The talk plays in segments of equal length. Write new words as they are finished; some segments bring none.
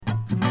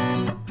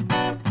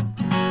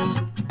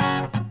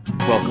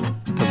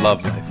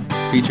Love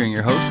Life, featuring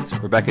your hosts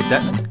Rebecca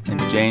Detman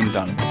and Jane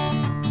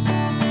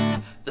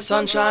Donovan. The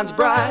sun shines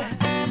bright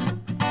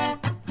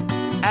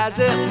as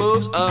it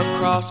moves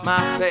across my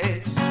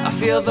face. I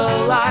feel the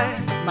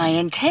light. My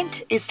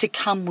intent is to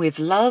come with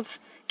love,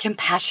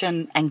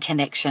 compassion and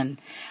connection.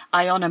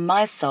 I honour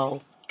my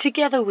soul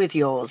together with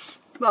yours.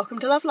 Welcome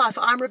to Love Life.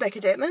 I'm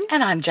Rebecca Detman.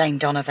 And I'm Jane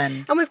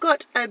Donovan. And we've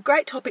got a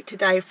great topic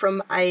today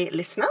from a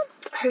listener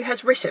who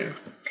has written,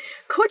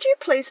 could you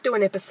please do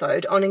an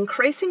episode on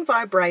increasing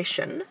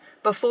vibration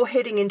before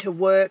heading into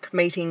work,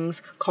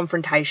 meetings,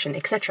 confrontation,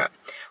 etc.?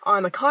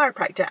 I'm a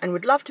chiropractor and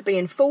would love to be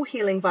in full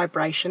healing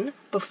vibration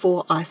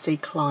before I see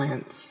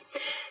clients.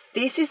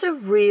 This is a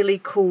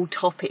really cool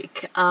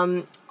topic.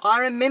 I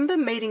remember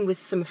meeting with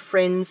some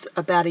friends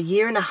about 1.5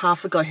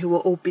 years ago who were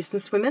all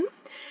businesswomen.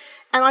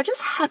 And I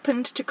just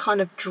happened to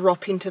kind of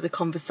drop into the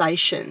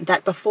conversation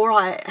that before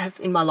I have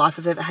in my life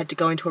I've ever had to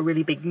go into a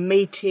really big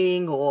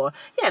meeting or,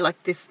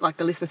 like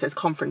the listener says,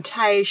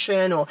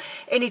 confrontation, or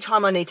any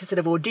time I need to sort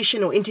of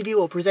audition or interview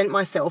or present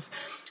myself,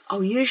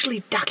 I'll usually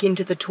duck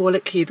into the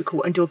toilet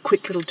cubicle and do a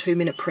quick little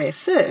 2-minute prayer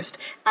first.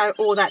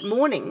 Or that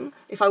morning,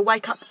 if I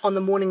wake up on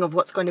the morning of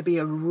what's going to be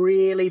a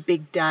really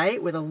big day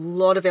with a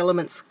lot of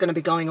elements going to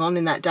be going on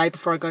in that day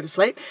before I go to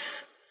sleep,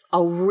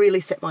 I'll really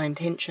set my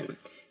intention.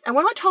 And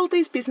when I told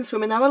these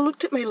businesswomen, they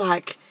looked at me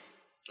like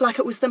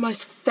it was the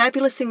most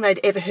fabulous thing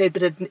they'd ever heard,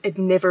 but it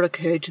never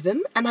occurred to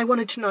them. And they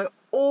wanted to know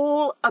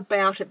all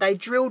about it. They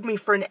drilled me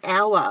for an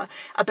hour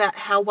about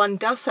how one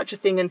does such a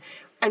thing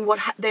and what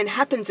then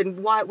happens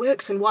and why it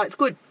works and why it's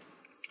good.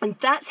 And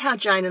that's how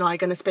Jane and I are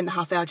going to spend the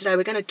half hour today.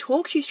 We're going to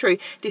talk you through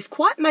this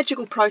quite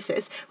magical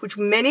process, which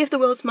many of the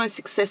world's most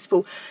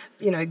successful,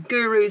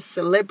 gurus,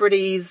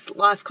 celebrities,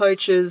 life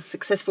coaches,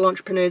 successful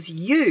entrepreneurs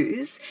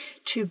use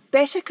to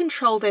better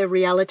control their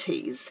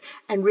realities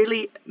and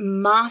really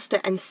master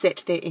and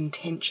set their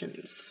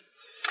intentions.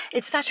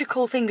 It's such a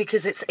cool thing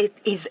because it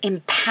is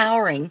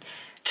empowering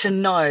to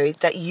know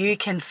that you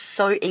can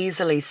so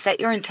easily set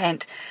your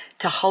intent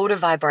to hold a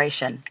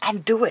vibration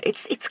and do it.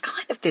 It's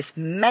kind of this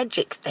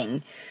magic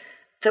thing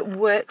that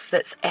works,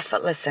 that's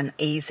effortless and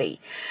easy.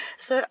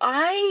 So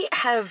I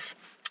have,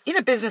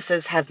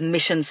 businesses have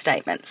mission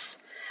statements.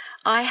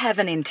 I have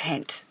an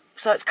intent.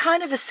 So it's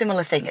kind of a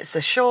similar thing. It's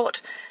a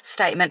short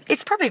statement.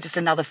 It's probably just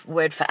another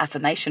word for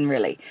affirmation,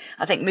 really.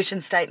 I think mission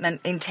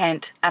statement,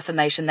 intent,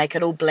 affirmation, they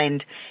could all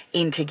blend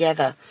in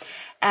together.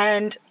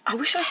 And I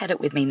wish I had it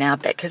with me now,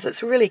 Beck, because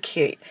it's really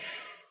cute.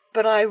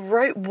 But I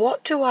wrote,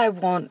 what do I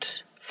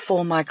want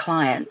for my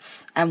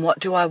clients and what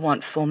do I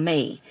want for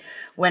me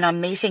when I'm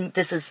meeting?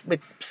 This is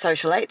with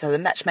Social 8, the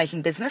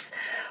matchmaking business,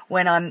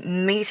 when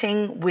I'm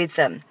meeting with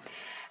them.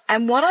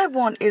 And what I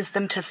want is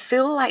them to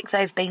feel like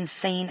they've been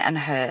seen and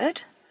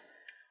heard.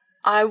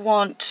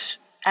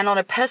 And on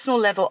a personal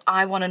level,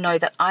 I want to know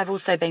that I've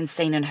also been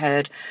seen and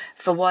heard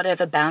for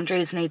whatever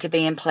boundaries need to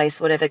be in place,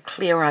 whatever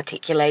clear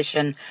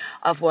articulation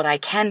of what I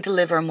can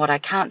deliver and what I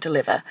can't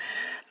deliver.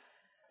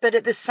 But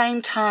at the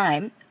same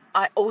time,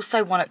 I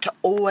also want it to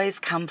always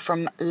come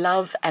from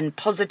love and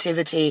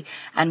positivity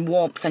and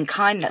warmth and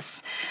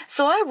kindness.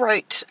 So I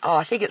wrote,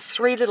 I think it's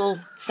 3 little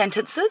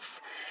sentences,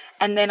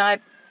 and then I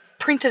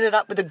printed it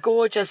up with a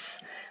gorgeous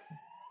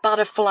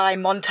butterfly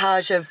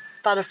montage of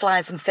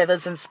butterflies and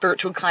feathers and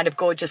spiritual kind of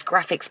gorgeous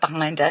graphics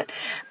behind it.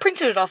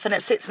 Printed it off and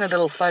it sits in a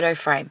little photo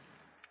frame.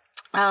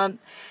 And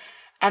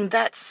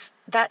that's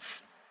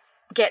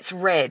gets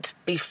read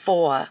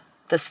before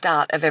the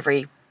start of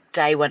every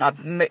day when I'm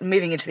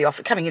coming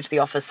into the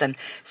office and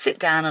sit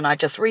down and I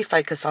just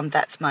refocus on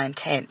that's my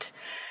intent.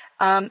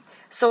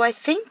 So I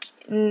think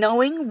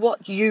knowing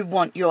what you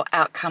want your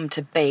outcome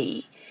to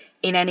be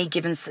in any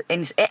given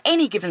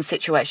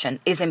situation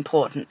is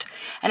important.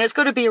 And it's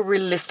got to be a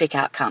realistic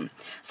outcome.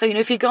 So,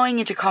 if you're going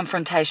into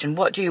confrontation,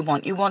 what do you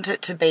want? You want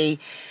it to be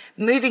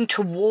moving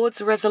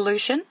towards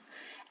resolution,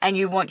 and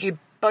you want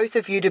both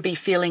of you to be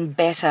feeling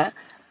better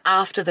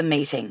after the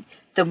meeting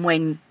than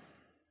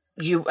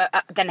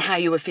than how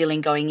you were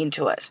feeling going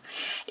into it.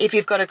 If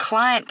you've got a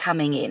client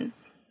coming in,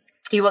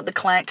 you want the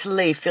client to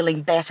leave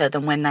feeling better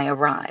than when they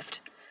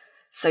arrived.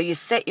 So you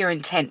set your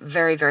intent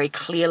very, very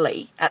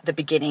clearly at the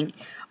beginning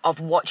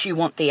of what you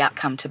want the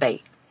outcome to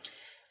be.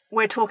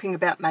 We're talking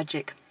about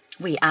magic.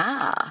 We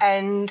are.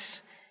 And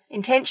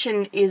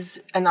intention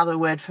is another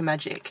word for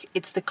magic.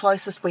 It's the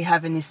closest we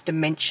have in this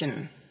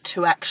dimension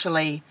to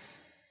actually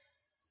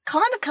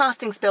kind of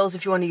casting spells,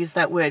 if you want to use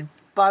that word,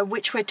 by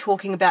which we're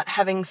talking about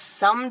having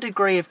some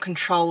degree of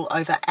control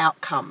over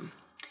outcome.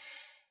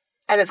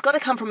 And it's got to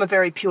come from a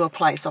very pure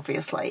place,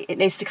 obviously. It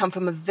needs to come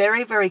from a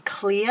very, very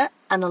clear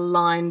and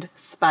aligned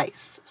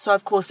space. So,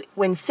 of course,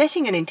 when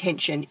setting an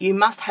intention, you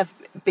must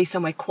be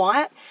somewhere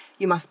quiet.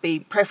 You must be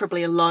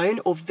preferably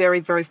alone or very,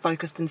 very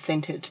focused and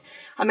centered.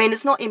 I mean,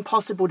 it's not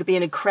impossible to be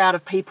in a crowd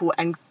of people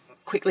and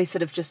quickly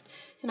sort of just,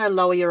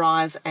 lower your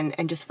eyes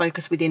and just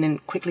focus within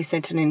and quickly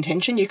set an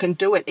intention. You can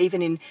do it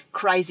even in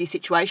crazy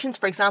situations.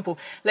 For example,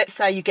 let's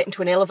say you get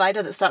into an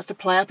elevator that starts to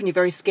play up and you're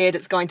very scared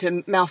it's going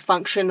to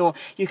malfunction, or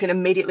you can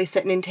immediately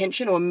set an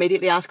intention or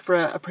immediately ask for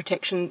a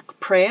protection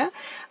prayer.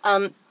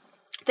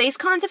 these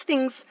kinds of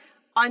things,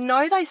 I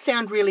know they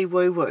sound really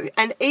woo-woo,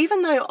 and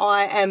even though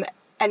I am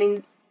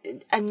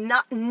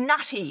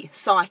nutty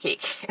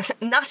psychic,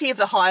 nutty of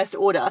the highest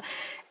order,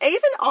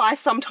 even I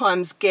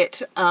sometimes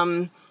get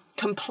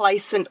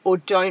complacent or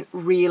don't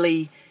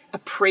really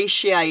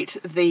appreciate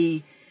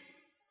the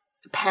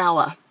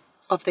power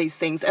of these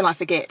things, and I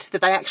forget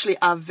that they actually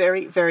are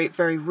very, very,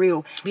 very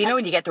real. You know,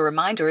 when you get the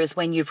reminder is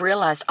when you've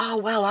realised, oh,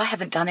 well, I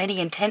haven't done any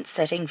intent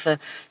setting for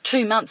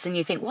 2 months, and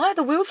you think, why are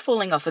the wheels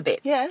falling off a bit?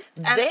 Yeah.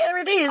 And there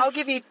it is.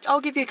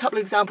 I'll give you a couple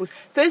of examples.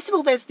 First of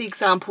all, there's the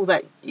example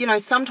that, you know,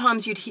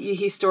 sometimes you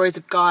hear stories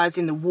of guys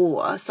in the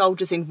war,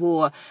 soldiers in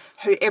war,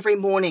 who every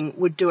morning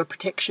would do a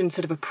protection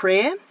sort of a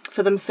prayer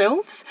for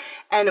themselves.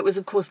 And it was,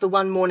 of course, the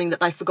one morning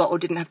that they forgot or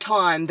didn't have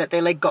time that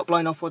their leg got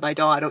blown off or they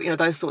died, or, you know,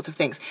 those sorts of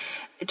things.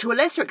 To a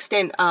lesser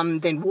extent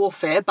than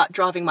warfare, but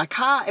driving my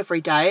car every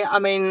day, I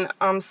mean,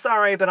 I'm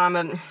sorry, but I'm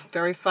a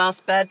very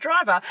fast, bad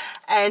driver.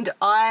 And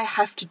I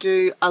have to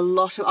do a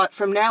lot of,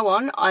 from now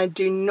on, I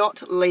do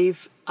not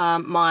leave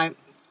my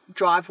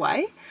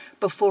driveway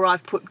before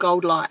I've put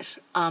gold light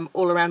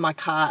all around my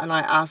car, and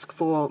I ask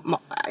for,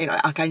 you know,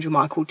 Archangel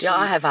Michael to... Yeah,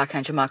 I have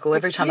Archangel Michael.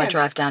 Every time I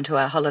drive down to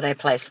a holiday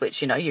place,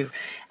 which, you know, you're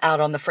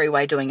out on the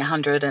freeway doing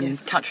 100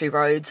 and country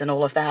roads and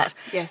all of that,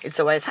 it's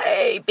always,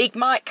 hey, Big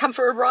Mike, come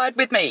for a ride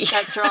with me.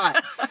 That's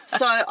right.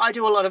 So I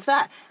do a lot of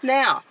that.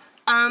 Now,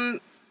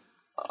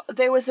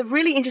 there was a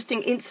really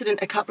interesting incident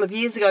a couple of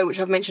years ago, which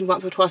I've mentioned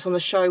once or twice on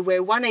the show,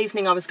 where one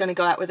evening I was going to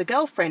go out with a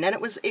girlfriend, and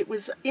it was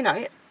you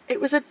know,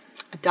 it was a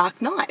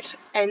dark night,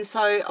 and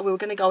so we were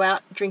going to go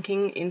out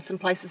drinking in some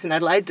places in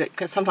Adelaide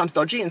that sometimes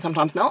dodgy and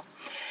sometimes not.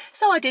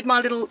 So I did my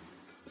little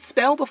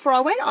spell before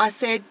I went. I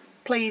said,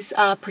 please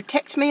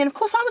protect me. And of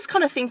course I was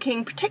kind of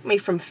thinking, protect me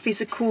from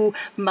physical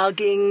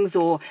muggings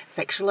or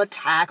sexual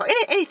attack or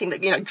anything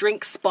that, you know,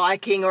 drink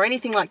spiking or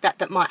anything like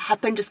that might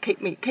happen. Just keep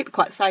me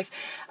quite safe.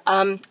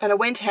 And I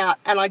went out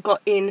and I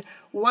got in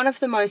one of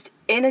the most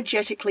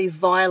energetically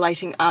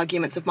violating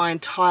arguments of my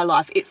entire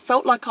life. It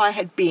felt like I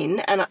had been,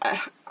 and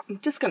I'm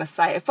just going to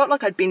say, it felt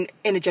like I'd been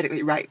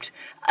energetically raped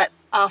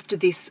after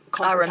this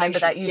confrontation. I remember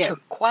that. You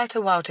took quite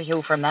a while to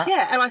heal from that.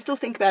 Yeah, and I still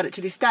think about it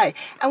to this day.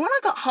 And when I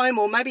got home,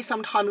 or maybe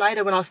sometime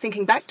later when I was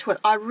thinking back to it,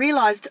 I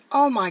realised,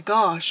 oh my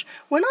gosh,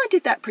 when I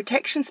did that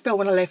protection spell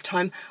when I left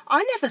home,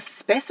 I never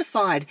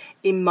specified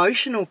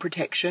emotional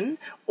protection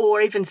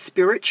or even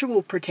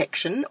spiritual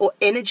protection or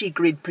energy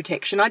grid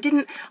protection. I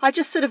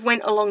just sort of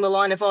went along the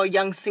line of, oh,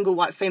 young single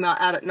white female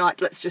out at night,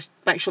 let's just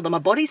make sure that my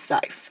body's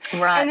safe.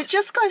 Right. And it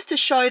just goes to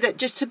show that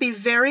just to be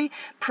very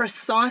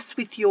precise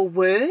with your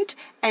word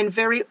and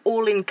very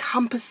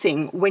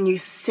all-encompassing when you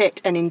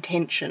set an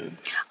intention.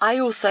 I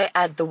also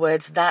add the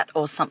words that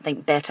or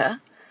something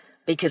better,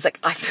 because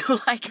I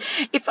feel like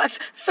if I've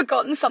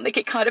forgotten something,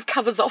 it kind of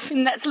covers off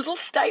in that little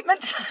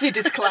statement. It's your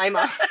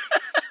disclaimer.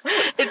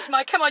 It's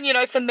my, come on, you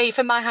know, for me,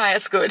 for my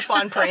highest good.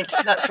 Fine print,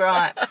 that's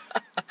right.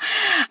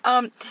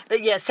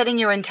 But yeah, setting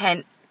your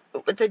intent.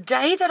 The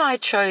day that I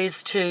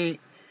chose to...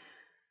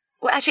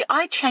 Well, actually,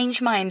 I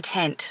changed my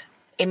intent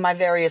in my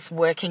various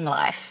working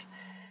life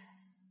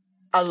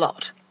a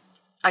lot.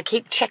 I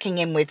keep checking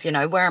in with, you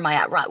know, where am I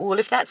at? Right, well,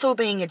 if that's all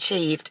being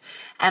achieved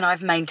and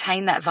I've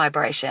maintained that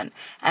vibration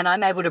and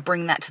I'm able to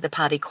bring that to the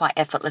party quite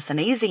effortless and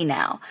easy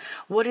now,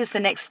 what is the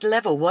next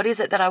level? What is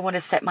it that I want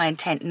to set my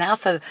intent now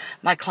for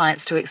my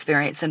clients to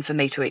experience and for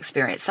me to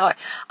experience? So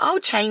I'll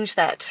change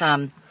that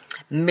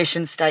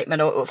mission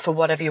statement or for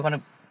whatever you want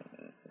to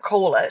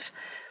call it.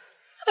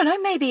 I don't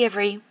know, maybe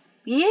every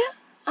year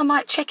I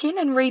might check in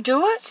and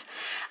redo it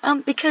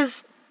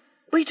because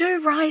we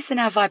do rise in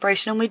our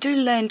vibration and we do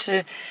learn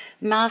to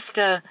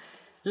master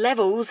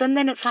levels, and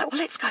then it's like, well,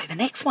 let's go the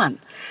next one.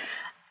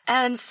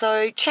 And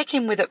so check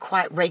in with it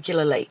quite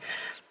regularly,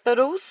 but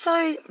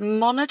also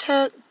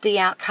monitor the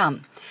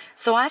outcome.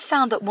 So I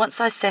found that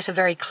once I set a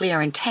very clear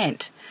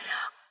intent,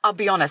 I'll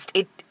be honest,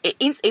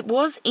 it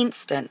was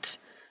instant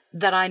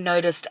that I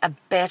noticed a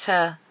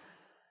better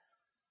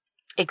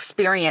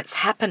experience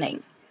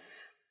happening.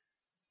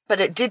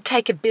 But it did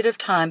take a bit of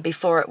time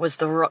before it was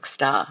the rock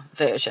star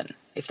version,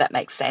 if that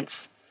makes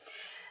sense.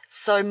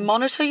 So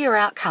monitor your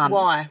outcome.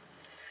 Why?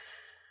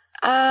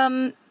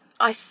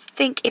 I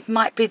think it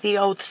might be the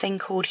old thing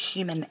called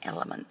human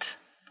element.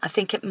 I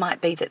think it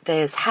might be that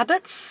there's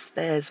habits,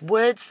 there's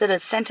words that are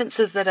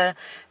sentences that are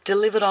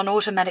delivered on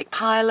automatic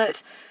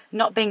pilot,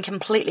 not being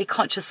completely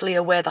consciously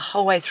aware the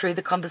whole way through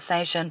the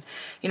conversation.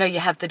 You know, you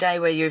have the day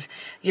where you're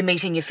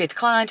meeting your fifth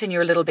client and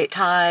you're a little bit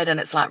tired and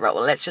it's like, right,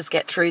 well, let's just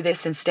get through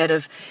this instead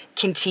of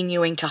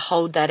continuing to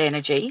hold that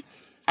energy.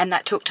 And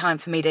that took time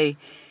for me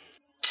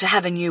to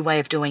have a new way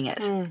of doing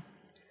it.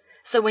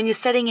 So when you're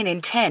setting an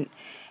intent,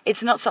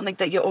 it's not something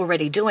that you're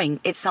already doing,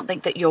 it's something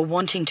that you're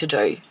wanting to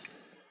do.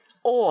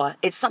 Or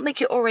it's something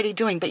you're already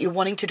doing, but you're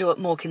wanting to do it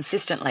more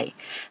consistently.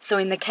 So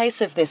in the case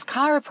of this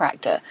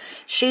chiropractor,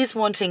 she's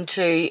wanting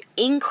to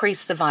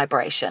increase the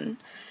vibration,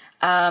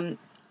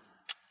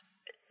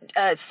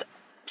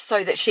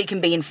 so that she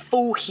can be in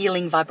full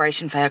healing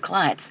vibration for her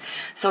clients.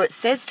 So it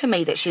says to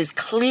me that she's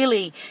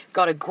clearly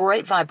got a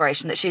great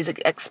vibration, that she's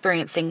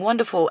experiencing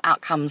wonderful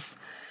outcomes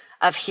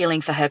of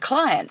healing for her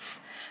clients,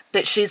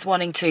 but she's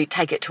wanting to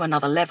take it to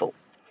another level.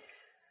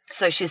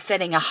 So she's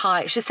setting a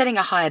higher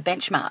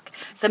benchmark.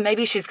 So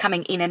maybe she's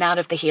coming in and out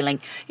of the healing.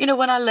 You know,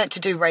 when I learnt to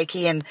do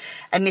Reiki, and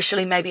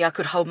initially maybe I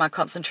could hold my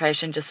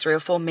concentration just 3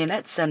 or 4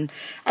 minutes, and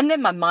then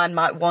my mind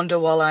might wander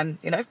while I'm,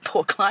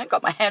 poor client,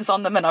 got my hands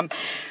on them, and I'm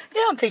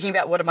thinking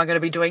about what am I going to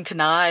be doing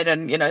tonight,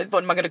 and,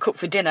 what am I going to cook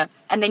for dinner?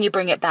 And then you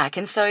bring it back.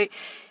 And so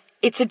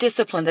it's a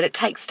discipline that it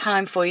takes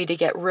time for you to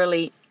get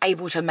really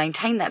able to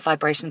maintain that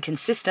vibration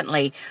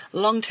consistently,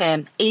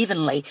 long-term,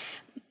 evenly,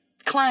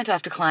 client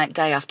after client,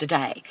 day after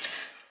day.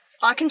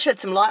 I can shed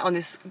some light on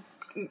this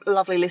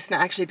lovely listener,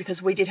 actually,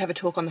 because we did have a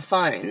talk on the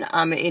phone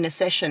in a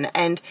session,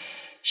 and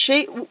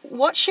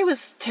what she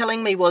was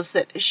telling me was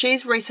that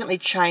she's recently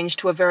changed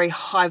to a very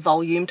high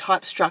volume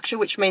type structure,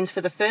 which means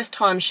for the first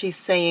time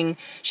she's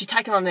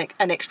taken on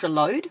an extra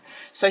load.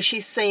 So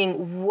she's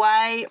seeing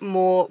way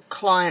more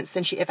clients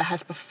than she ever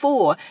has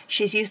before.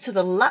 She's used to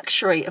the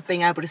luxury of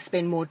being able to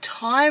spend more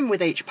time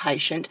with each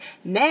patient.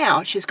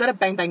 Now she's got to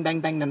bang, bang,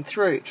 bang, bang them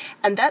through.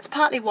 And that's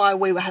partly why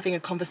we were having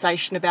a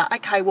conversation about,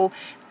 okay, well,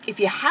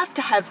 if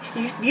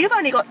you've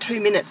only got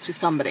 2 minutes with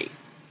somebody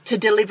to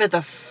deliver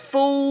the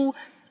full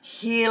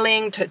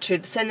healing,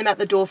 to send them out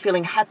the door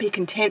feeling happy,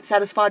 content,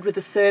 satisfied with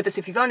the service.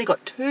 If you've only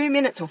got 2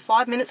 minutes or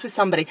 5 minutes with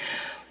somebody,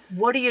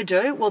 what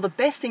do? Well, the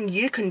best thing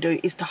you can do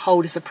is to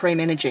hold a supreme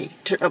energy.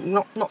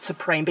 Not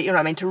supreme, but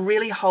to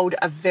really hold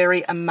a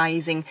very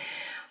amazing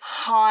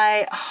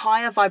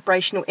higher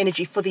vibrational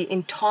energy for the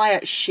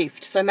entire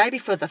shift. So maybe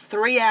for the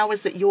 3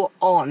 hours that you're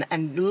on,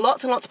 and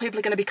lots of people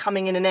are going to be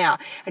coming in and out,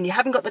 and you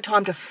haven't got the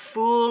time to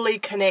fully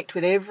connect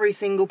with every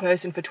single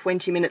person for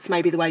 20 minutes,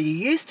 maybe the way you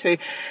used to,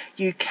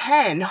 you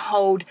can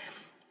hold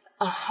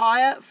a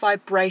higher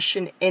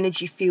vibration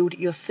energy field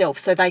yourself.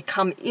 So they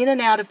come in and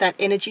out of that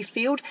energy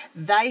field,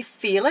 they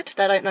feel it,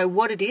 they don't know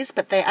what it is,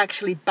 but they're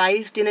actually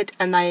bathed in it,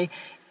 and they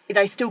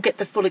still get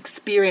the full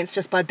experience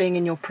just by being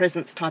in your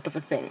presence, type of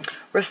a thing.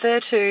 Refer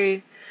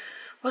to,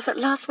 was it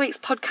last week's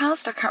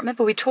podcast? I can't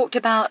remember. We talked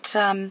about,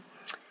 I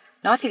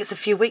think it's a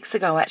few weeks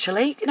ago,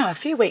 actually. A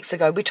few weeks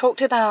ago, we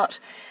talked about,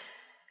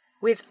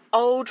 with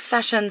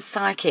old-fashioned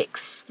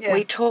psychics,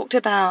 we talked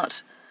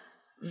about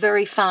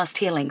very fast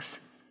healings.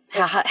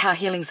 How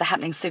healings are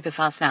happening super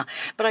fast now.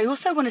 But I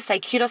also want to say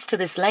kudos to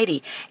this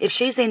lady. If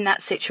she's in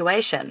that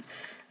situation,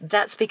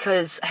 that's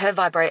because her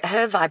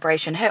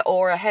vibration, her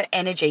aura, her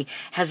energy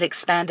has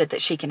expanded,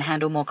 that she can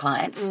handle more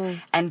clients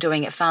and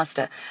doing it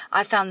faster.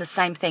 I found the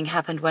same thing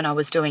happened when I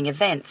was doing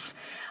events.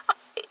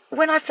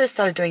 When I first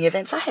started doing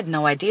events, I had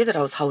no idea that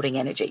I was holding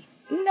energy.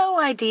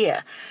 No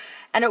idea.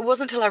 And it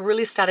wasn't until I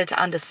really started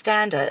to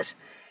understand it,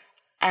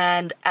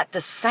 and at the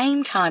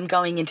same time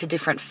going into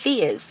different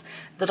fears,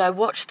 that I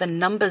watched the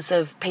numbers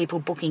of people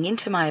booking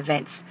into my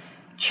events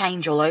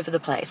change all over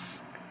the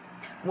place.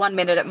 1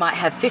 minute it might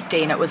have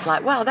 50, and it was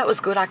like, wow, that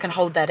was good, I can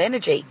hold that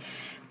energy.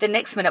 The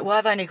next minute, well,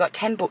 I've only got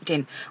 10 booked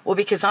in. Well,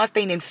 because I've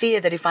been in fear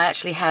that if I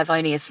actually have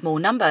only a small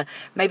number,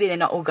 maybe they're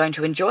not all going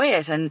to enjoy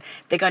it, and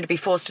they're going to be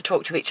forced to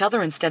talk to each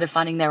other instead of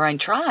finding their own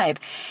tribe.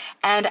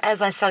 And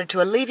as I started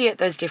to alleviate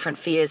those different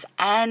fears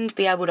and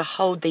be able to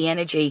hold the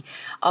energy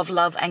of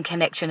love and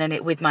connection in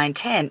it with my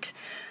intent,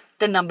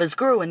 the numbers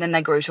grew, and then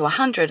they grew to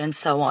 100 and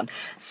so on.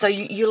 So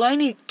you'll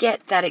only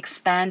get that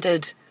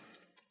expanded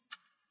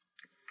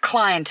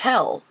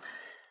clientele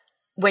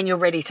when you're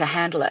ready to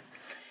handle it.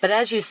 But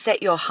as you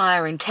set your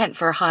higher intent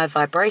for a higher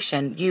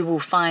vibration, you will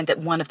find that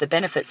one of the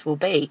benefits will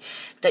be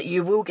that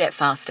you will get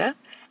faster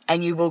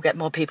and you will get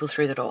more people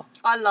through the door.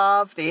 I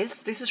love this.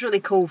 This is really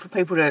cool for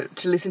people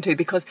to listen to,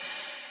 because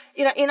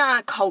in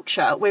our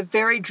culture, we're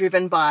very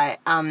driven by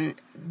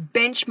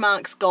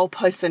benchmarks,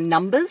 goalposts, and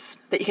numbers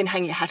that you can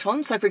hang your hat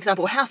on. So, for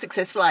example, how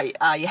successful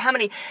are you? How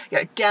many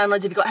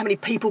downloads have you got? How many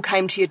people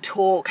came to your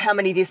talk? How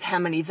many this, how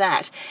many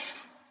that?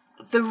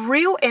 The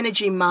real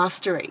energy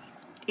mastery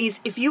is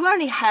if you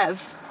only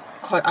have,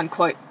 quote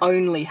unquote,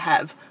 only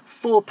have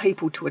 4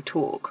 people to a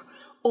talk,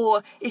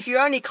 or if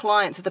your only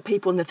clients are the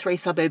people in the 3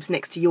 suburbs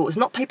next to yours,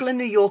 not people in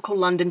New York or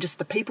London, just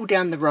the people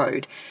down the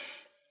road.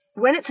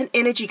 When it's an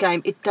energy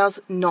game, it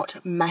does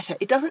not matter.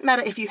 It doesn't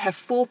matter if you have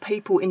 4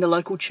 people in the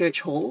local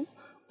church hall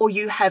or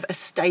you have a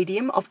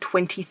stadium of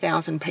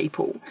 20,000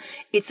 people.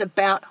 It's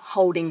about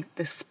holding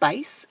the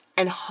space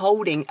and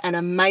holding an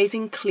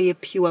amazing, clear,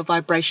 pure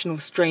vibrational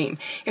stream.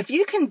 If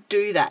you can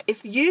do that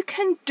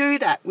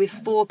with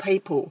 4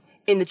 people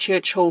in the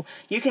church hall,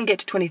 you can get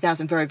to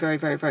 20,000 very, very,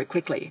 very, very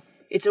quickly.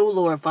 It's all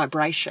law of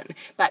vibration.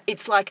 But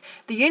it's like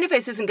the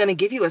universe isn't going to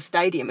give you a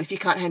stadium if you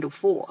can't handle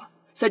 4.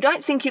 So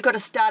don't think you've got to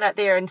start out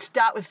there and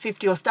start with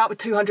 50 or start with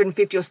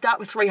 250 or start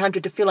with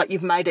 300 to feel like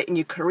you've made it in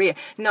your career.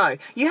 No,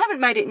 you haven't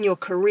made it in your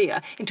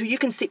career until you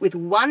can sit with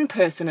one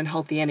person and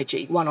hold the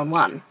energy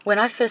one-on-one. When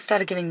I first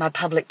started giving my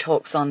public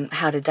talks on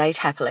how to date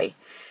happily,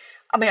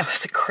 I mean, I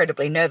was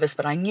incredibly nervous,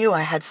 but I knew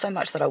I had so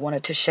much that I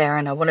wanted to share,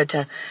 and I wanted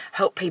to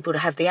help people to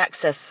have the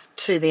access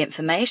to the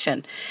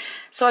information.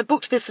 So I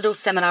booked this little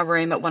seminar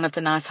room at one of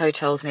the nice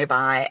hotels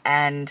nearby,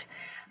 and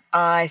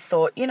I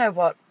thought, you know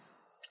what?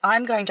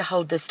 I'm going to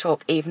hold this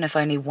talk even if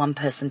only one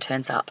person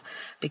turns up,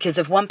 because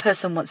if one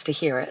person wants to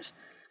hear it,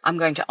 I'm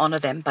going to honour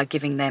them by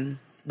giving them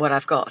what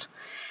I've got.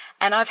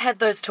 And I've had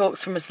those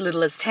talks from as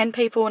little as 10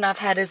 people, and I've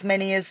had as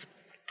many as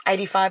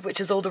 85, which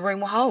is all the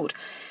room will hold.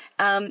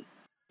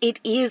 It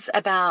is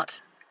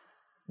about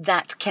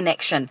that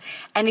connection.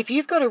 And if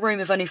you've got a room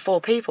of only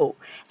 4 people,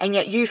 and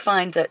yet you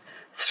find that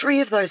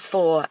 3 of those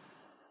 4,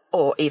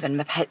 or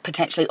even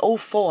potentially all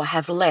 4,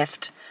 have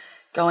left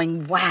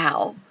going,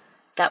 wow,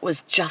 that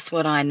was just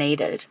what I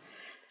needed,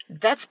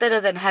 that's better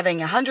than having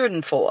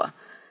 104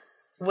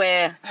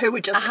 where who were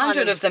just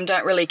 100 of them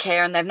don't really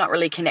care and they've not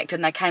really connected,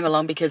 and they came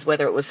along because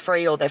whether it was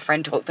free or their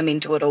friend talked them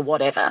into it or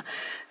whatever,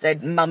 their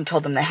mum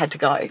told them they had to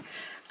go.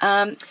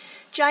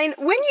 Jane,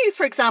 when you,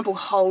 for example,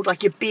 hold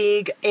like your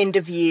big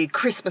end-of-year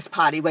Christmas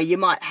party where you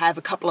might have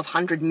a couple of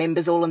 100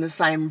 members all in the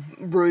same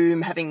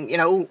room having, you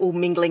know, all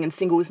mingling and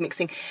singles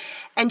mixing,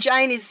 and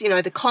Jane is, you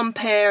know, the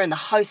compere and the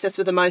hostess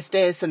with the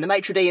mostess and the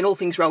maitre d' and all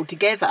things rolled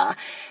together,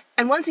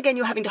 and once again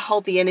you're having to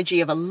hold the energy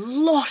of a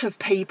lot of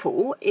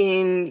people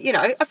in, you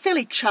know, a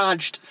fairly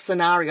charged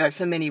scenario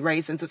for many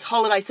reasons. It's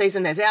holiday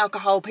season, there's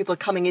alcohol, people are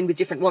coming in with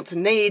different wants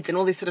and needs and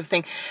all this sort of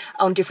thing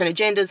on different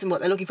agendas and what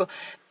they're looking for.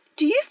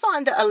 Do you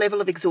find that a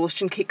level of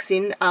exhaustion kicks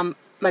in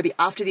maybe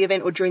after the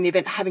event or during the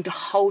event, having to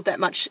hold that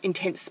much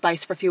intense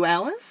space for a few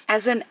hours?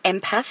 As an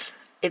empath,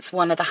 it's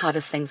one of the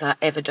hardest things I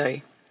ever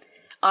do.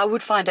 I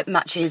would find it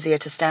much easier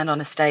to stand on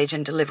a stage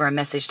and deliver a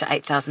message to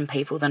 8,000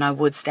 people than I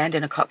would stand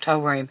in a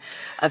cocktail room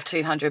of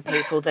 200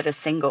 people that are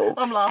single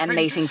and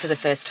meeting for the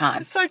first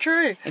time. So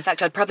true. In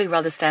fact, I'd probably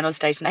rather stand on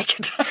stage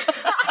naked.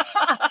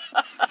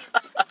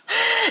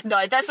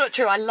 No, that's not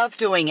true. I love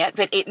doing it,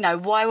 but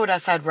why would I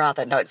say I'd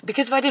rather? No, it's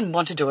because if I didn't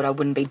want to do it, I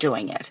wouldn't be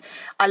doing it.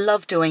 I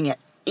love doing it.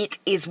 It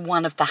is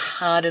one of the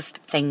hardest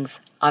things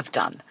I've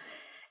done.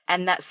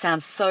 And that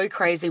sounds so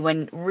crazy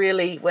when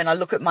I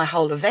look at my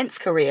whole events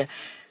career,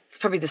 it's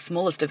probably the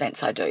smallest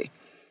events I do.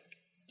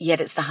 Yet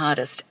it's the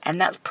hardest.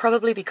 And that's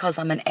probably because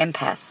I'm an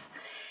empath.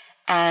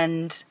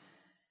 And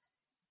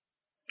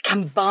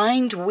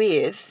combined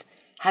with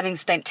having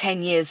spent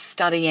 10 years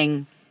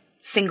studying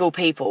single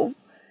people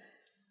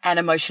and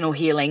emotional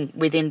healing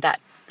within that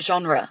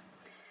genre,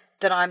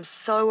 that I'm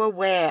so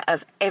aware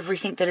of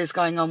everything that is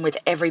going on with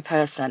every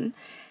person,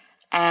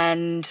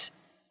 and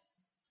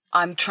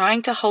I'm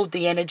trying to hold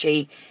the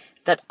energy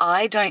that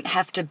I don't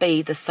have to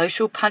be the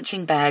social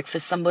punching bag for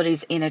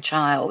somebody's inner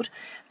child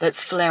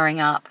that's flaring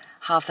up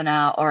half an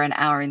hour or an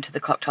hour into the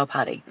cocktail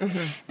party.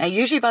 Mm-hmm. Now,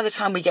 usually by the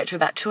time we get to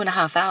about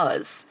 2.5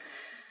 hours,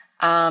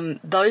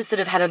 those that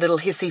have had a little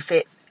hissy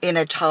fit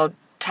inner child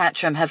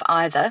tantrum have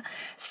either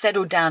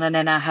settled down and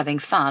are now having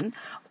fun,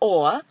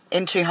 or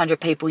in 200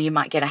 people you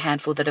might get a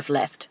handful that have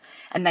left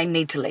and they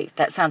need to leave.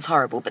 That sounds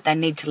horrible, but they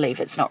need to leave.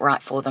 It's not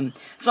right for them.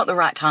 It's not the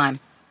right time.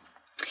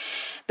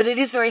 But it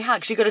is very hard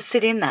because you've got to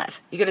sit in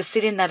that. You've got to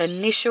sit in that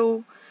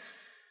initial,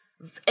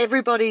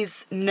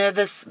 everybody's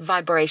nervous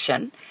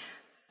vibration.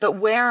 But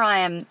where I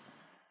am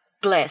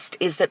blessed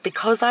is that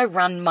because I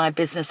run my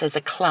business as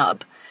a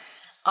club,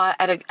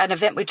 at an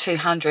event with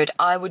 200,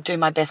 I would do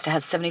my best to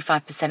have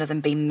 75% of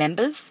them be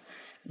members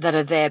that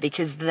are there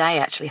because they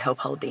actually help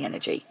hold the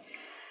energy.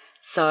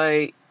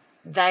 So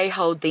they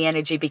hold the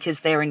energy because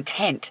their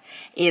intent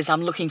is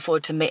I'm looking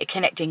forward to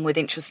connecting with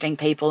interesting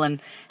people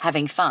and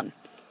having fun,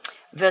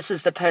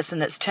 versus the person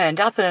that's turned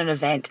up at an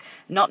event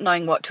not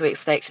knowing what to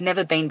expect,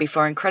 never been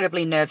before,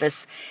 incredibly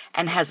nervous,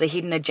 and has a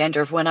hidden agenda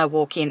of when I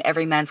walk in,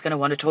 every man's going to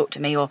want to talk to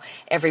me or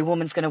every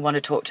woman's going to want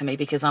to talk to me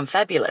because I'm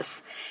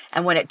fabulous.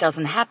 And when it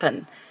doesn't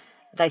happen,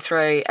 they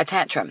throw a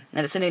tantrum.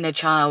 And it's an inner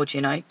child,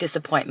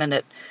 disappointment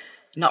at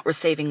not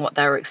receiving what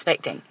they were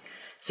expecting.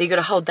 So you've got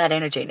to hold that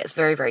energy, and it's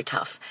very, very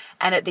tough.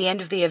 And at the end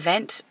of the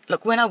event,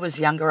 look, when I was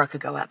younger, I could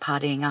go out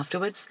partying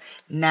afterwards.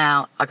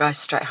 Now I go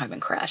straight home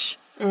and crash.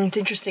 It's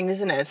interesting,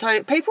 isn't it? So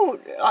I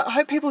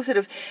hope people sort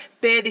of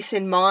bear this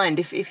in mind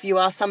if you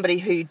are somebody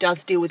who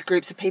does deal with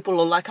groups of people,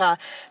 or like our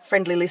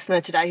friendly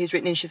listener today who's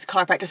written in, she's a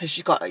chiropractor, so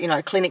she's got,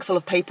 a clinic full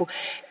of people.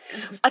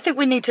 I think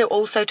we need to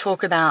also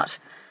talk about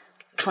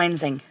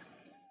cleansing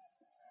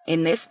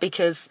in this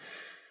because,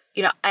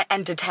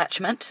 and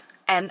detachment.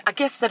 And I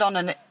guess that on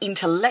an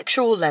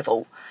intellectual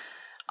level,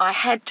 I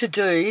had to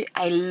do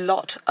a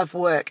lot of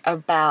work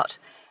about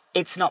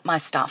it's not my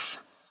stuff.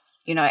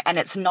 And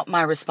it's not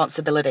my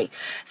responsibility.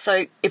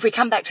 So if we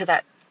come back to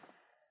that,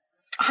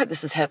 I hope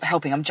this is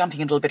helping. I'm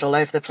jumping a little bit all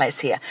over the place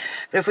here.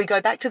 But if we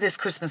go back to this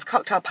Christmas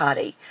cocktail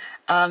party,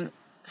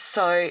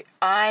 so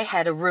I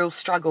had a real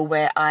struggle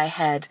where I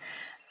had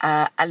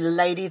a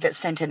lady that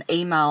sent an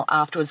email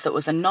afterwards that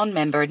was a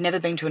non-member, had never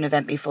been to an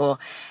event before,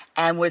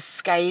 and was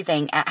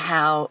scathing at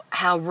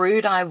how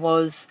rude I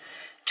was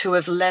to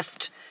have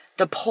left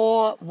the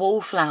poor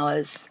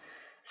wallflowers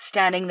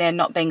standing there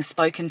not being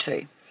spoken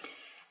to.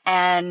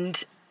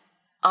 And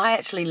I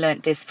actually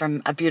learnt this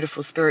from a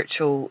beautiful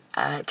spiritual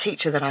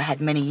teacher that I had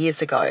many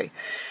years ago,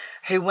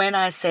 who, when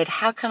I said,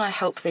 how can I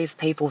help these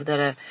people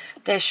that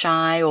they're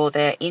shy or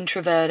they're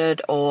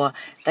introverted or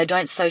they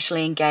don't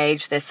socially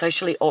engage, they're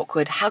socially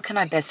awkward, how can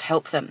I best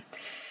help them?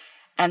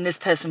 And this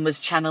person was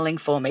channeling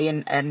for me,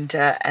 and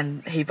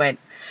he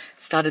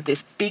started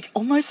this big,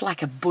 almost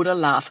like a Buddha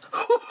laugh.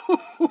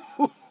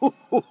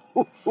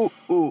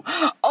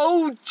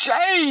 Oh,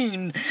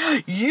 Jane,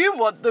 you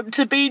want them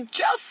to be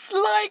just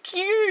like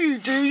you,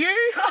 do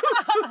you?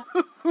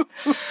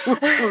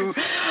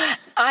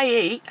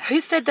 I.e.,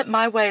 who said that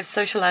my way of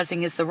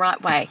socialising is the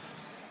right way?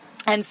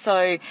 And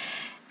so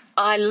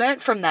I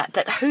learnt from that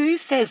who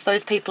says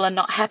those people are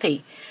not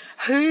happy?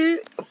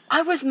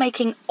 I was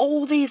making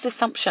all these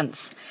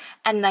assumptions,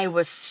 and they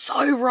were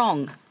so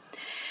wrong.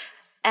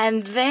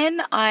 And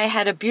then I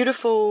had a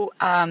beautiful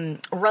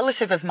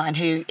relative of mine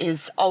who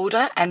is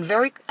older and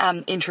very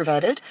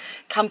introverted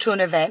come to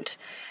an event,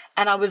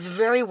 and I was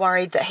very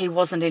worried that he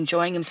wasn't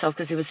enjoying himself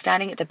because he was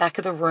standing at the back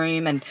of the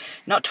room and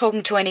not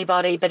talking to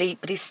anybody, but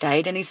he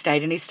stayed and he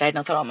stayed and he stayed, and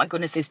I thought, oh my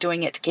goodness, he's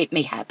doing it to keep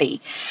me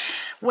happy.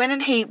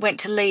 When he went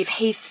to leave,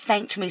 he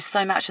thanked me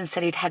so much and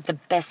said he'd had the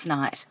best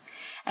night.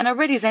 And I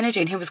read his energy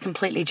and he was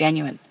completely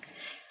genuine.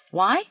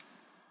 Why?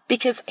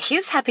 Because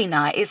his happy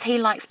night is he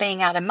likes being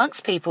out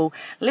amongst people,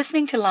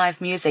 listening to live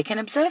music and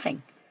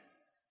observing.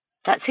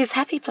 That's his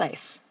happy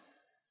place.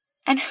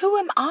 And who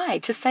am I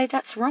to say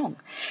that's wrong?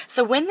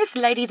 So when this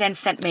lady then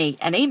sent me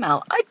an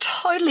email, I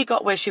totally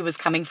got where she was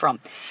coming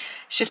from.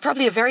 She's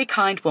probably a very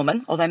kind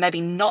woman, although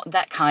maybe not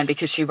that kind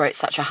because she wrote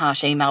such a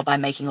harsh email by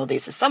making all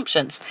these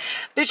assumptions.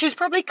 But she's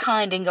probably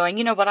kind in going,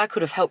 you know what, I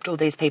could have helped all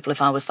these people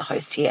if I was the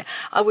host here.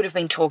 I would have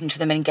been talking to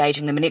them and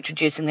engaging them and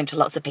introducing them to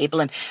lots of people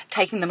and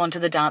taking them onto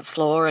the dance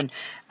floor and,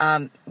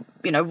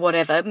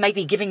 whatever,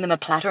 maybe giving them a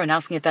platter and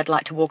asking if they'd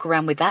like to walk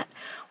around with that.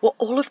 Well,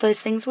 all of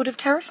those things would have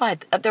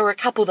terrified. There were a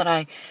couple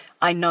that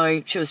I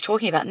know she was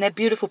talking about, and they're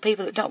beautiful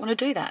people that don't want to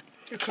do that.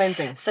 You're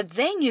cleansing. So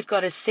then you've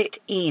got to sit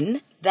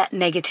in that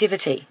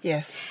negativity.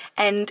 Yes.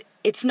 And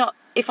it's not,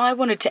 if I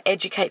wanted to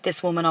educate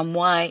this woman on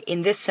why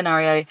in this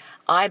scenario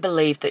I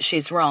believe that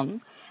she's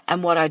wrong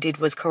and what I did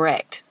was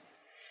correct,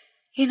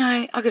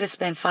 I've got to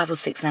spend 5 or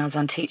 6 hours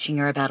on teaching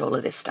her about all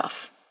of this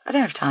stuff. I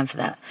don't have time for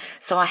that.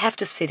 So I have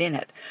to sit in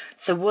it.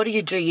 So what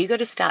do? You got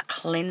to start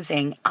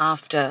cleansing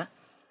after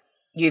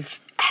you've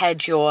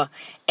had your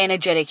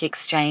energetic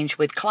exchange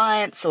with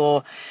clients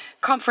or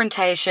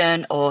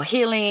confrontation or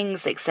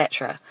healings,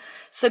 etc.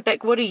 So,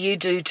 Beck, what do you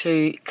do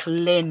to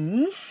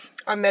cleanse?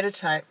 I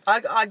meditate.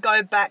 I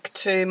go back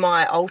to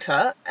my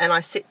altar and I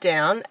sit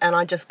down and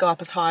I just go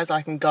up as high as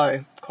I can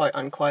go, quote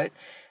unquote,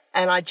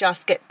 and I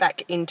just get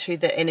back into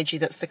the energy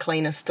that's the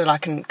cleanest that I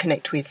can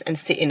connect with and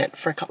sit in it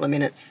for a couple of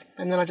minutes,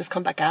 and then I just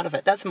come back out of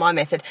it. That's my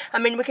method. I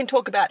mean, we can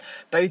talk about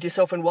bathe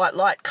yourself in white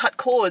light, cut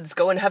cords,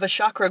 go and have a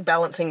chakra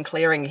balancing,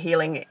 clearing,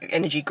 healing,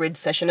 energy grid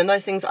session, and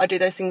those things, I do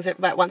those things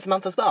about once a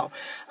month as well.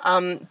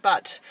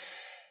 But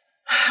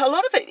a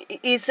lot of it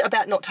is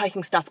about not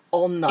taking stuff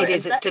on, though. It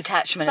is. It's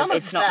detachment.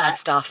 It's not my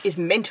stuff. Is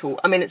mental.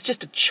 I mean, it's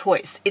just a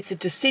choice. It's a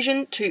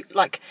decision to,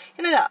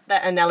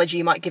 that analogy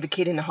you might give a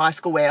kid in high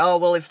school where,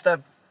 if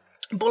the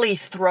bully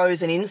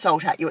throws an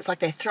insult at you, it's like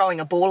they're throwing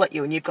a ball at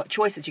you and you've got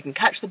choices. You can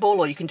catch the ball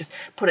or you can just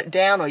put it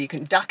down or you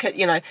can duck it.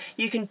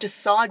 You can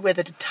decide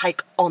whether to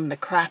take on the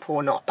crap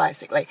or not,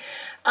 basically.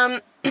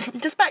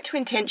 Just back to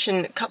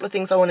intention, a couple of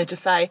things I wanted to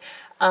say.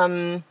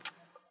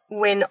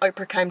 When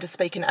Oprah came to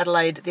speak in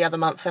Adelaide the other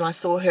month and I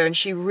saw her, and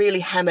she really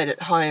hammered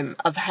it home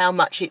of how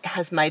much it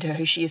has made her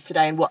who she is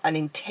today and what an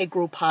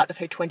integral part of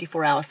her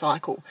 24-hour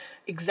cycle,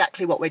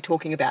 exactly what we're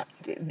talking about,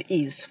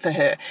 is for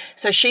her.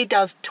 So she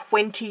does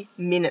 20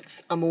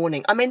 minutes a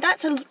morning. I mean,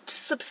 that's a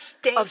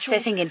substantial... Of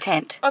setting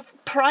intent. Of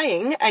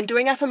praying and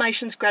doing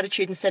affirmations,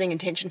 gratitude and setting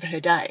intention for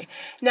her day.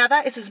 Now,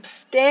 that is a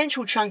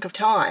substantial chunk of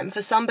time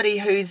for somebody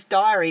whose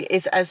diary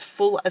is as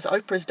full as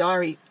Oprah's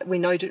diary we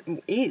know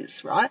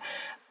is, right?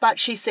 But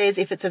she says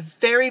if it's a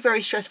very,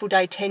 very stressful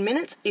day, 10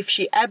 minutes. If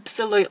she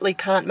absolutely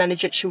can't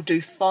manage it, she'll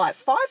do 5.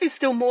 5 is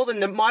still more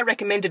than my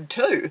recommended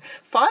 2.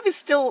 5 is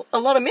still a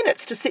lot of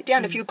minutes to sit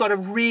down if you've got a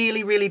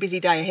really, really busy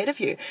day ahead of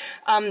you.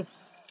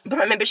 But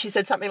I remember she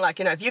said something like,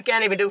 if you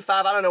can't even do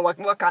 5, I don't know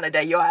what kind of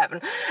day you're having.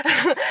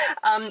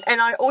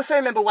 And I also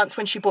remember once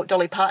when she brought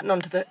Dolly Parton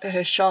onto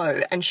her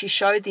show and she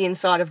showed the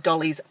inside of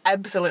Dolly's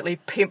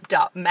absolutely pimped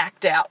up,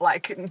 macked out,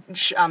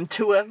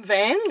 tour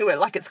van, where,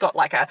 it's got,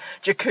 a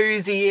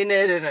jacuzzi in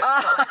it and it's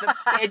got, the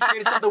bedroom,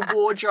 it's got the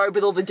wardrobe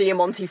with all the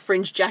Diamante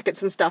fringe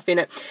jackets and stuff in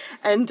it.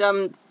 And,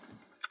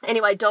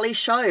 anyway, Dolly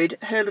showed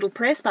her little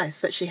prayer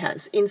space that she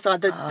has inside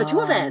the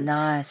tour van.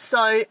 Nice.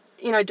 So...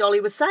 Dolly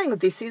was saying,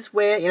 this is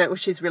where,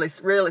 she's really,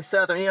 really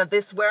southern,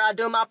 this is where I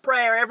do my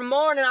prayer. Every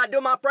morning I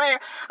do my prayer.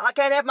 I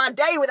can't have my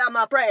day without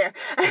my prayer.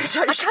 And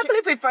so I can't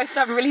believe we've both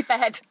done really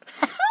bad.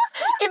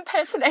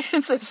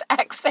 impersonations of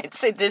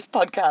accents in this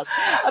podcast.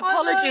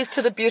 Apologies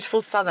to the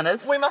beautiful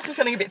Southerners. We must be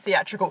feeling a bit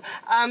theatrical.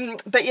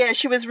 But yeah,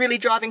 she was really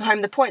driving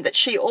home the point that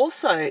she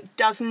also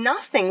does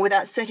nothing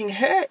without setting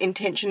her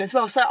intention as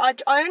well. So I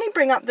only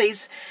bring up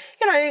these,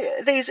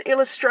 these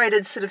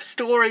illustrated sort of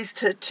stories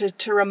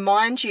to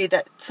remind you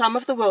that some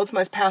of the world's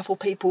most powerful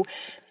people,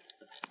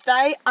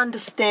 they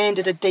understand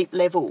at a deep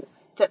level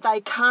that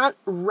they can't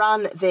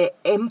run their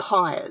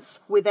empires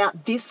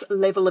without this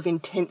level of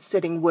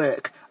intent-setting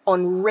work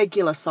on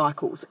regular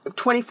cycles,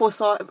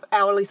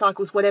 24-hourly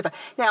cycles, whatever.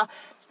 Now,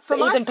 for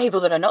even people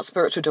that are not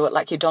spiritual do it,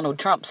 like your Donald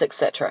Trumps,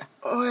 etc.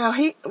 Well,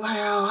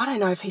 I don't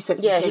know if he sets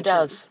intention. Yeah, he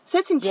does.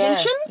 Sets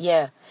intention?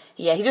 Yeah.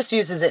 He just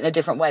uses it in a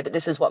different way, but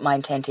this is what my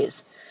intent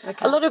is.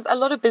 Okay. A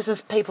lot of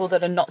business people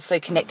that are not so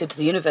connected to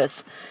the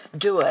universe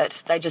do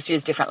it. They just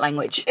use different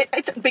language.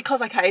 It's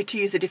because, to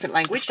use a different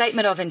language.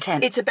 Statement of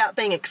intent. It's about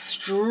being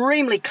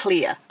extremely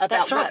clear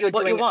about what you're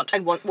doing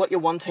and what you're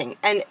wanting.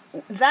 And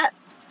that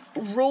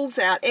rules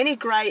out any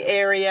grey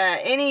area,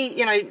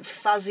 any,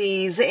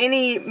 fuzzies,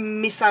 any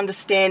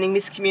misunderstanding,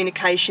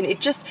 miscommunication.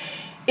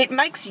 It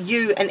makes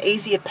you an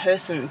easier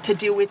person to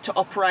deal with, to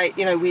operate,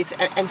 with,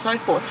 and so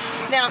forth.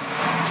 Now,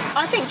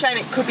 I think, Jane,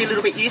 it could be a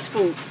little bit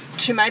useful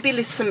to maybe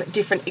list some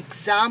different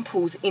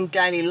examples in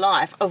daily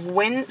life of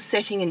when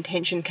setting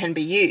intention can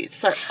be used.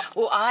 So,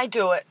 well, I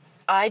do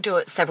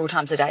it several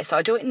times a day. So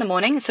I do it in the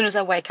morning. As soon as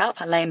I wake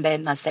up, I lay in bed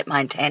and I set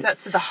my intent.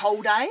 That's for the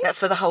whole day? That's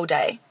for the whole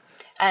day.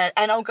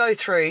 And I'll go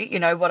through,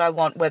 what I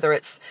want, whether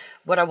it's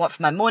what I want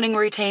for my morning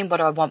routine,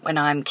 what I want when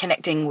I'm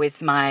connecting with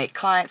my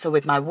clients or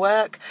with my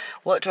work,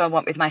 what do I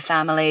want with my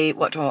family,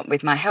 what do I want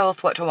with my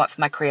health, what do I want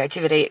for my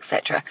creativity,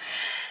 etc.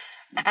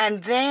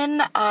 And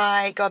then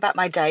I go about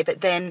my day, but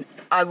then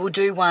I will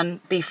do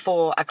one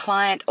before a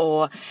client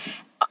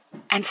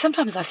and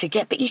sometimes I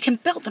forget, but you can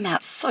belt them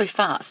out so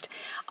fast.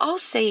 I'll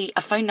see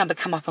a phone number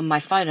come up on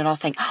my phone and I'll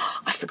think,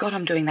 I forgot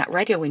I'm doing that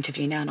radio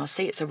interview now, and I'll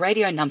see it's a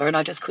radio number and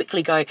I just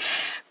quickly go,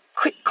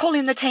 call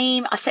in the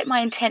team. I set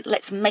my intent.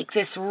 Let's make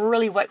this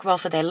really work well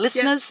for their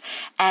listeners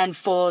and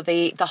for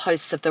the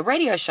hosts of the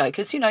radio show,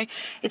 because,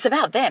 it's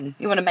about them.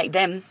 You want to make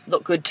them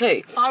look good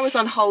too. I was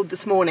on hold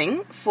this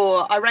morning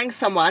I rang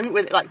someone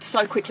with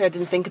so quickly I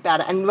didn't think about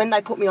it, and when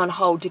they put me on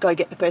hold to go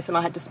get the person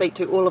I had to speak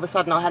to, all of a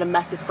sudden I had a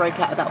massive freak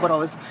out about what I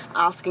was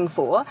asking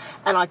for,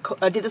 and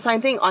I did the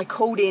same thing. I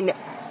called in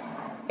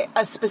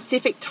a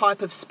specific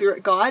type of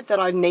spirit guide that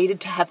I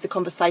needed to have the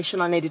conversation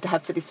I needed to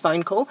have for this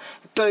phone call.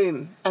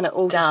 Boom. And it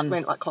all just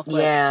went like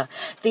clockwork. Yeah.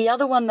 The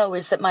other one, though,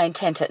 is that my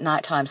intent at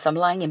night time. So I'm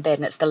lying in bed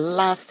and it's the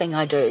last thing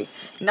I do.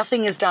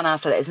 Nothing is done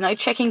after that. There's no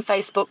checking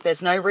Facebook.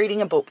 There's no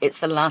reading a book. It's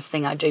the last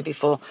thing I do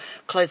before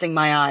closing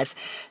my eyes.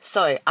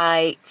 So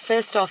I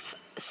first off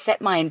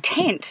set my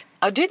intent.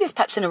 I'll do this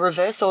perhaps in a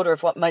reverse order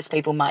of what most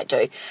people might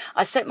do.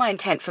 I set my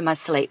intent for my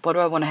sleep. What do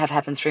I want to have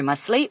happen through my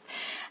sleep?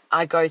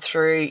 I go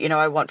through,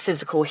 I want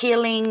physical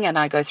healing, and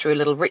I go through a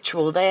little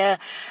ritual there.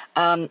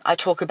 I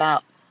talk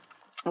about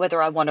whether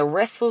I want a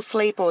restful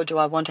sleep or do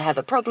I want to have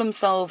a problem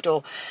solved,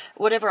 or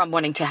whatever I'm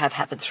wanting to have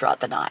happen throughout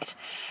the night.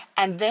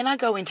 And then I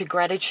go into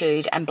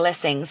gratitude and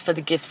blessings for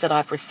the gifts that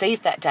I've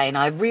received that day, and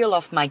I reel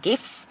off my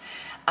gifts.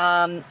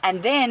 And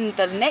then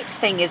the next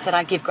thing is that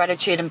I give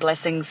gratitude and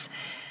blessings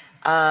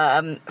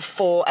and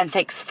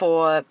thanks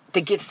for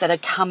the gifts that are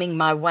coming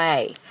my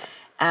way.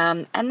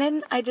 And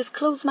then I just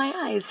close my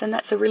eyes, and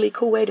that's a really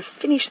cool way to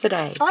finish the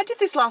day. I did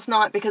this last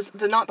night because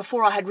the night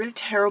before I had really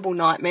terrible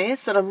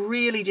nightmares that I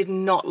really did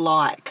not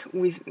like,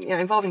 with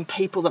involving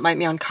people that make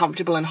me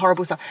uncomfortable and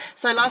horrible stuff.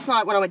 So last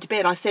night when I went to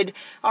bed, I said,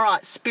 all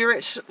right,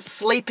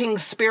 sleeping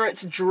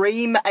spirits,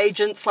 dream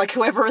agents, like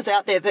whoever is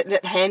out there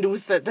that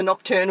handles the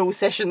nocturnal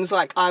sessions,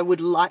 like I would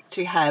like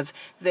to have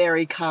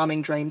very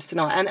calming dreams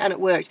tonight. And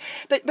it worked.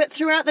 But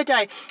throughout the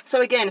day,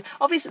 so again,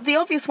 the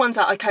obvious ones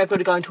are, okay, I've got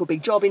to go into a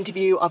big job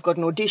interview, I've got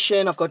an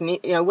audition, I've got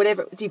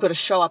whatever, you've got to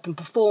show up and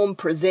perform,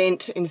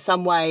 present in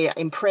some way,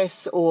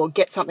 impress, or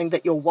get something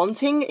that you're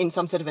wanting in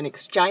some sort of an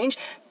exchange.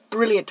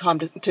 Brilliant time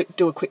to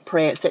do a quick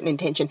prayer, set an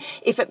intention.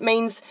 If it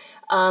means,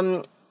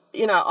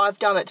 I've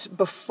done it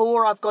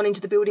before I've gone into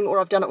the building, or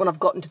I've done it when I've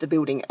gotten to the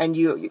building, and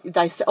you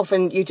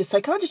just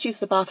say, can I just use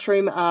the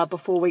bathroom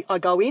before I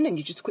go in? And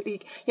you just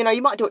quickly,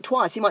 you might do it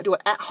twice. You might do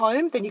it at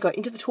home, then you go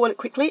into the toilet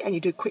quickly, and you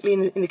do it quickly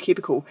in the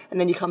cubicle, and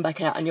then you come back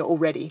out and you're all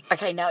ready.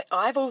 Okay, now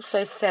I've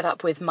also set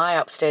up with my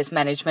upstairs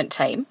management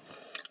team.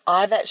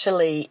 I've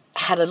actually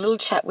had a little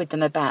chat with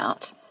them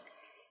about,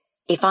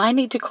 if I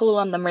need to call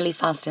on them really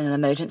fast in an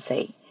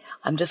emergency,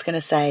 I'm just going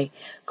to say,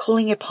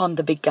 calling upon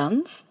the big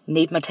guns,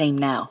 need my team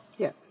now.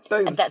 Yeah.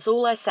 Boom. And that's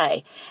all I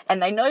say.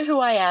 And they know who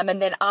I am, and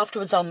then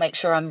afterwards I'll make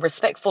sure I'm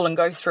respectful and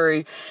go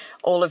through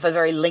all of a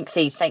very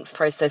lengthy thanks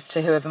process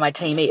to whoever my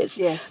team is.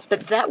 Yes.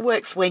 But that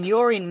works when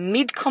you're in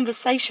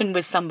mid-conversation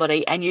with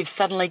somebody and you've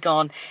suddenly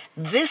gone,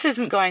 this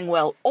isn't going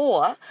well,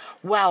 or,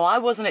 wow, I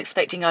wasn't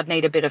expecting I'd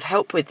need a bit of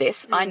help with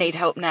this. I need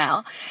help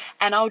now.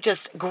 And I'll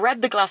just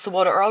grab the glass of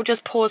water, or I'll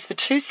just pause for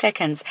 2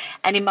 seconds,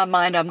 and in my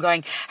mind I'm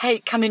going, hey,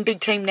 come in,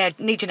 big team, now,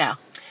 need you now.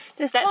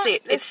 That's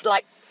it. It's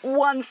like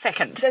 1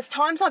 second. There's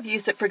times I've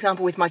used it, for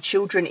example, with my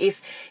children.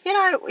 If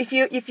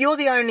you're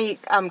the only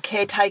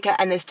caretaker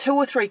and there's 2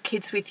 or 3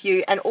 kids with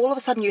you, and all of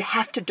a sudden you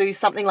have to do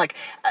something, like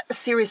a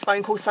serious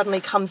phone call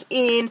suddenly comes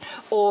in,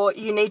 or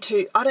you need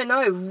to, I don't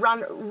know,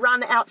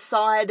 run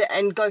outside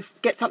and go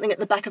get something at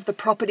the back of the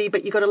property,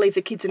 but you've got to leave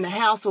the kids in the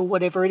house or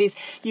whatever it is,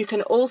 you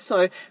can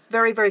also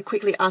very, very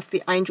quickly ask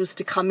the angels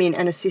to come in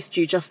and assist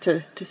you just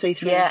to see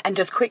through. Yeah, and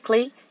just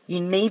quickly, you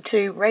need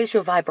to raise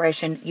your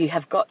vibration. You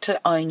have got to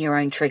own your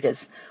own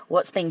triggers.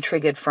 What's being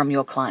triggered from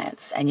your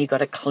clients, and you've got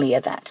to clear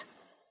that.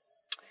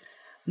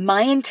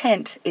 My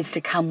intent is to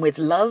come with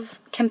love,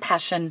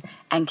 compassion,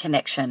 and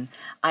connection.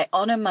 I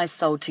honour my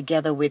soul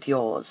together with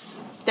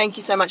yours. Thank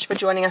you so much for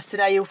joining us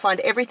today. You'll find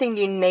everything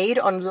you need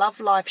on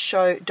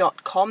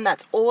lovelifeshow.com.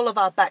 That's all of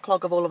our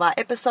backlog of all of our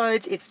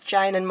episodes. It's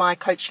Jane and my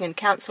coaching and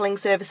counselling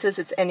services.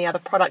 It's any other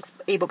products,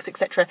 ebooks,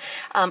 etc.,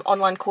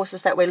 online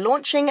courses that we're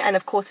launching. And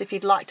of course, if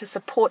you'd like to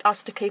support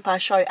us to keep our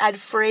show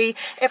ad-free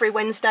every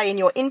Wednesday in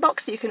your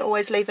inbox, you can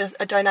always leave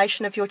a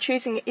donation of your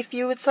choosing if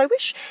you would so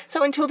wish.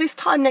 So until this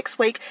time next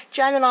week,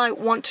 Jane and I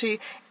want to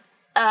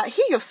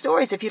hear your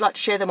stories, if you'd like to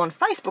share them on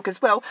Facebook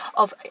as well,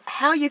 of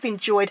how you've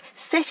enjoyed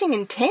setting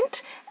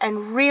intent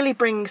and really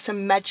bringing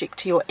some magic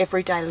to your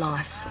everyday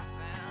life.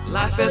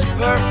 Life is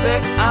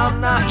perfect, I'm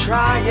not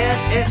trying,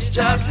 it's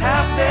just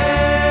happening.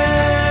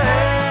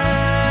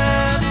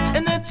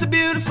 And it's a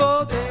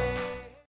beautiful day.